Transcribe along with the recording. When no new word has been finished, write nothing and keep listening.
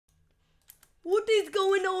What is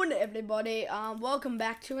going on, everybody? Welcome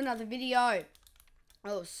back to another video.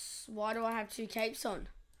 Oh, why do I have two capes on?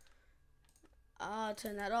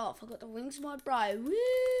 Turn that off. I got the wings mod, bro.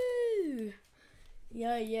 Woo!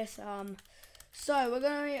 Yeah, yes. So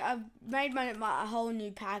I've made my whole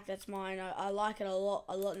new pack. That's mine. I like it a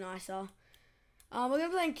lot nicer. We're gonna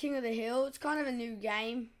play King of the Hill. It's kind of a new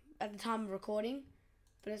game at the time of recording,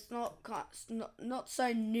 but it's not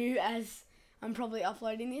so new as I'm probably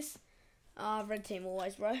uploading this. Red team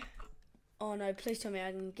always, bro. Oh no, please tell me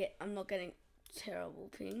I'm not getting terrible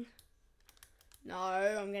ping. No,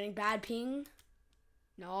 I'm getting bad ping.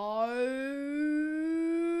 No.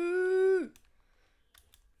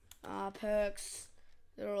 Perks.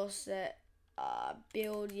 They're all set.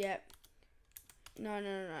 Build, yep. No.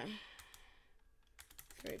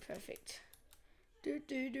 Very perfect.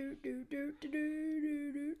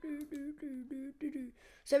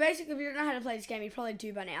 So basically, if you don't know how to play this game, you probably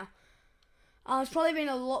do by now. It's probably been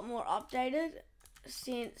a lot more updated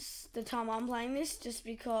since the time I'm playing this, just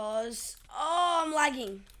because... Oh, I'm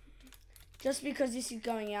lagging. Just because this is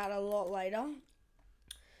going out a lot later.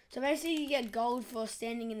 So basically, you get gold for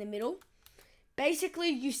standing in the middle. Basically,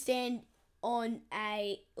 you stand in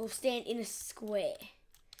a square.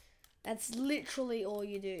 That's literally all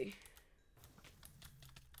you do.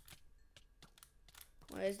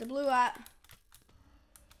 Where's the blue at?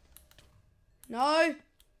 No!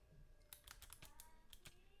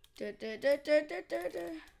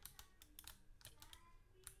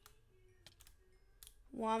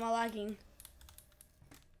 Why am I lagging?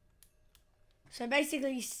 So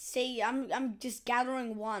basically, see, I'm just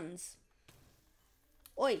gathering ones.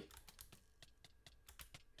 Oi!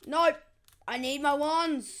 Nope! I need my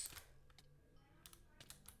ones!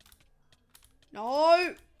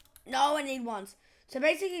 No! No, I need ones. So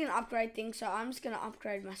basically, you can upgrade things. So I'm just going to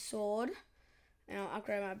upgrade my sword. And I'll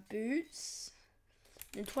upgrade my boots.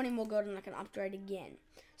 And 20 more gold and I can upgrade again.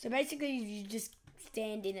 So basically, you just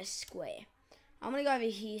stand in a square. I'm going to go over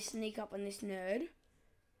here, sneak up on this nerd.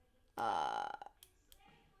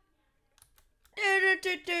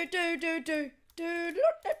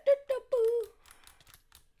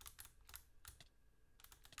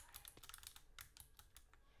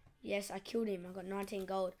 Yes, I killed him. I got 19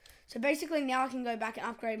 gold. So basically now I can go back and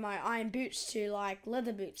upgrade my iron boots to like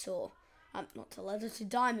leather boots or not to leather, to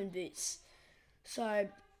diamond boots. So,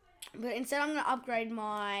 but instead I'm going to upgrade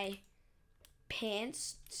my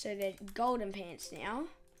pants so they're golden pants now.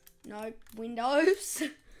 No, Windows.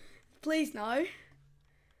 Please no.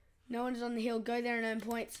 No one's on the hill. Go there and earn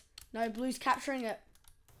points. No, blue's capturing it.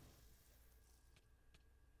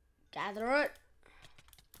 Gather it.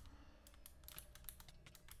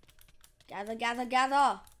 Gather.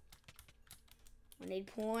 I need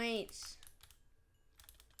points.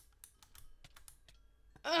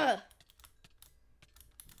 Ugh.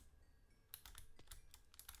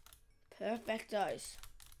 Perfectos.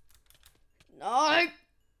 No,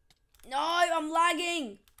 I'm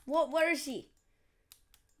lagging. What? Where is he?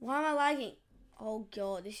 Why am I lagging? Oh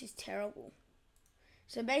god, this is terrible.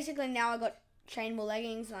 So basically now I got chainmail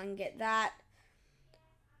leggings, so I can get that.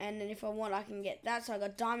 And then if I want, I can get that. So I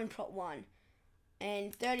got diamond prop 1.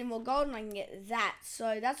 And 30 more gold and I can get that.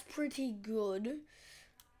 So that's pretty good. I'm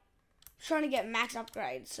trying to get max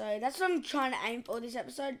upgrade. So that's what I'm trying to aim for this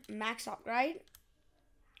episode. Max upgrade.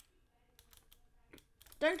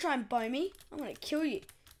 Don't try and bow me. I'm going to kill you.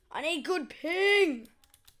 I need good ping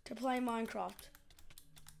to play Minecraft.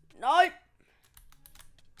 Nope.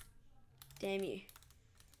 Damn you.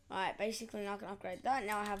 Alright, basically now I can upgrade that.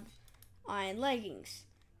 Now I have iron leggings.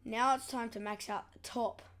 Now it's time to max out the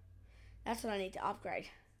top. That's what I need to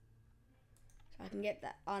upgrade. So I can get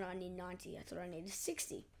that. Oh no, I need 90. I thought I needed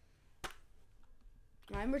 60.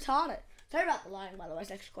 I'm retarded. Sorry about the lighting, by the way.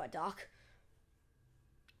 It's actually quite dark.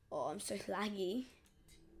 Oh, I'm so laggy.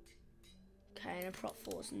 Okay, and a prop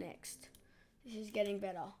 4's next. This is getting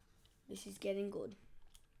better. This is getting good.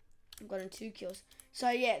 I've gotten 2 kills. So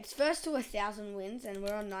yeah, it's first to 1,000 wins, and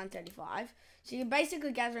we're on 935. So you're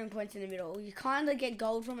basically gathering points in the middle. You kind of get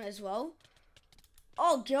gold from it as well.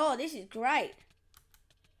 Oh god, this is great.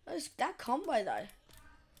 That combo though.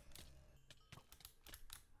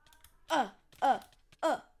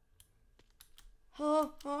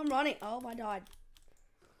 Oh, I'm running. Oh, I died.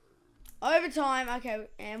 Overtime. Okay,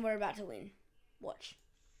 and we're about to win. Watch.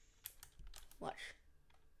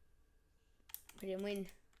 We didn't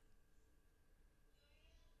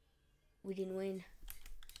win.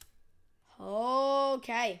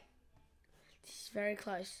 Okay. This is very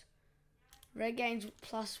close. Red gains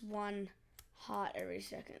 +1 heart every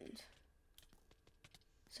second.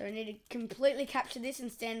 So I need to completely capture this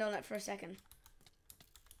and stand on it for a second.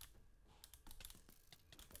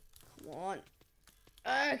 Come on.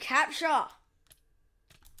 Capture.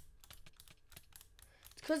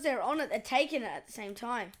 It's because they're on it. They're taking it at the same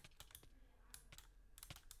time.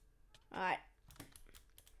 Alright.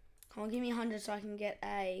 Come on, give me 100 so I can get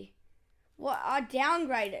a... What? I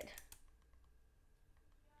downgraded.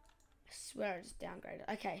 I swear I just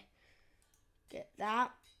downgraded. Okay. Get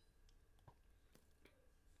that.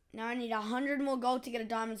 Now I need 100 more gold to get a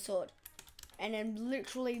diamond sword. And then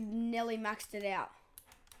literally nearly maxed it out.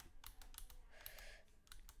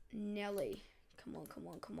 Nelly. Come on, come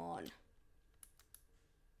on, come on.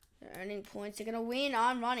 They're earning points. They're going to win.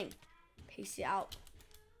 I'm running. Peace out.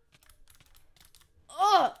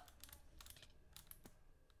 Oh!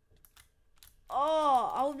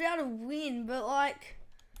 Oh, I'll be able to win, but like,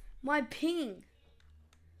 my ping.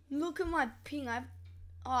 Look at my ping. Actually,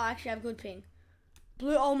 I have good ping.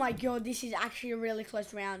 Blue, oh my god, this is actually a really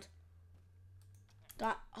close round.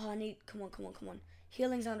 I need, come on, come on, come on.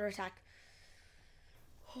 Healing's under attack.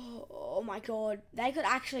 Oh my god, they could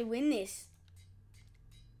actually win this.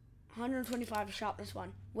 125 sharpness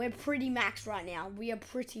one. We're pretty maxed right now. We are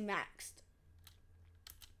pretty maxed.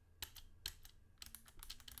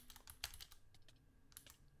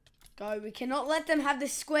 Go, we cannot let them have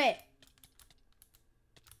this square.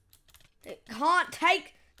 They can't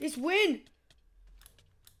take this win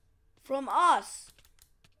from us.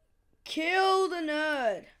 Kill the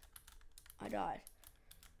nerd. I died.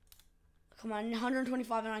 Come on,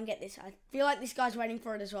 125 and I can get this. I feel like this guy's waiting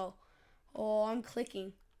for it as well. Oh, I'm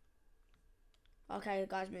clicking. Okay, the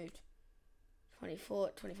guy's moved.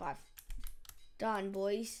 24, 25. Done,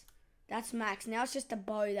 boys. That's max. Now it's just a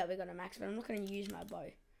bow that we're going to max, but I'm not going to use my bow.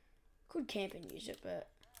 Could camp and use it, but...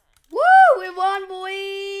 Woo! We won,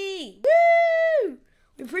 boy! Woo!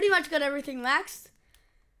 We pretty much got everything maxed.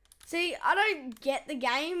 See, I don't get the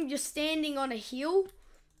game just standing on a hill,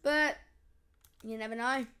 but you never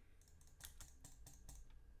know.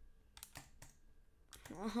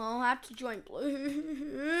 I'll have to join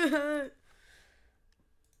blue.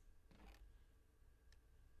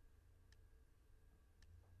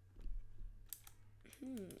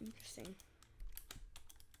 Interesting.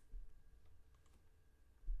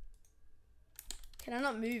 Can I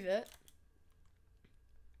not move it?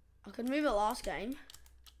 I could move it last game.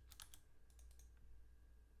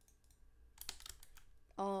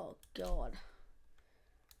 Oh god.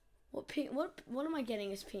 What ping? What am I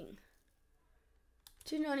getting as ping?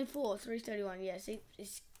 294, 331. Yeah, see,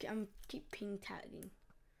 I'm keep ping tagging.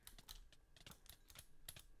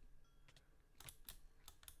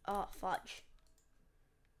 Oh fudge.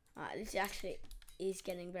 Alright, this actually is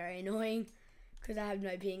getting very annoying because I have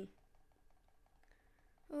no ping.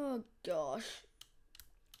 Oh gosh.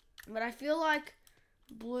 But I feel like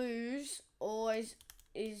blues always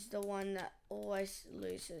is the one that always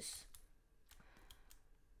loses.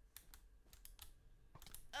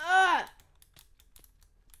 Ah!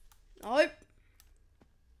 Nope.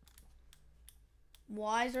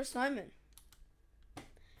 Why is there a snowman?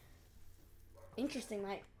 Interesting,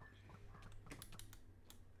 mate.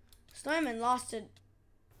 Snowman lasted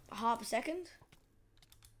half a second.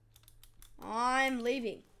 I'm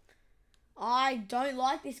leaving. I don't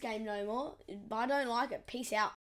like this game no more. I don't like it. Peace out.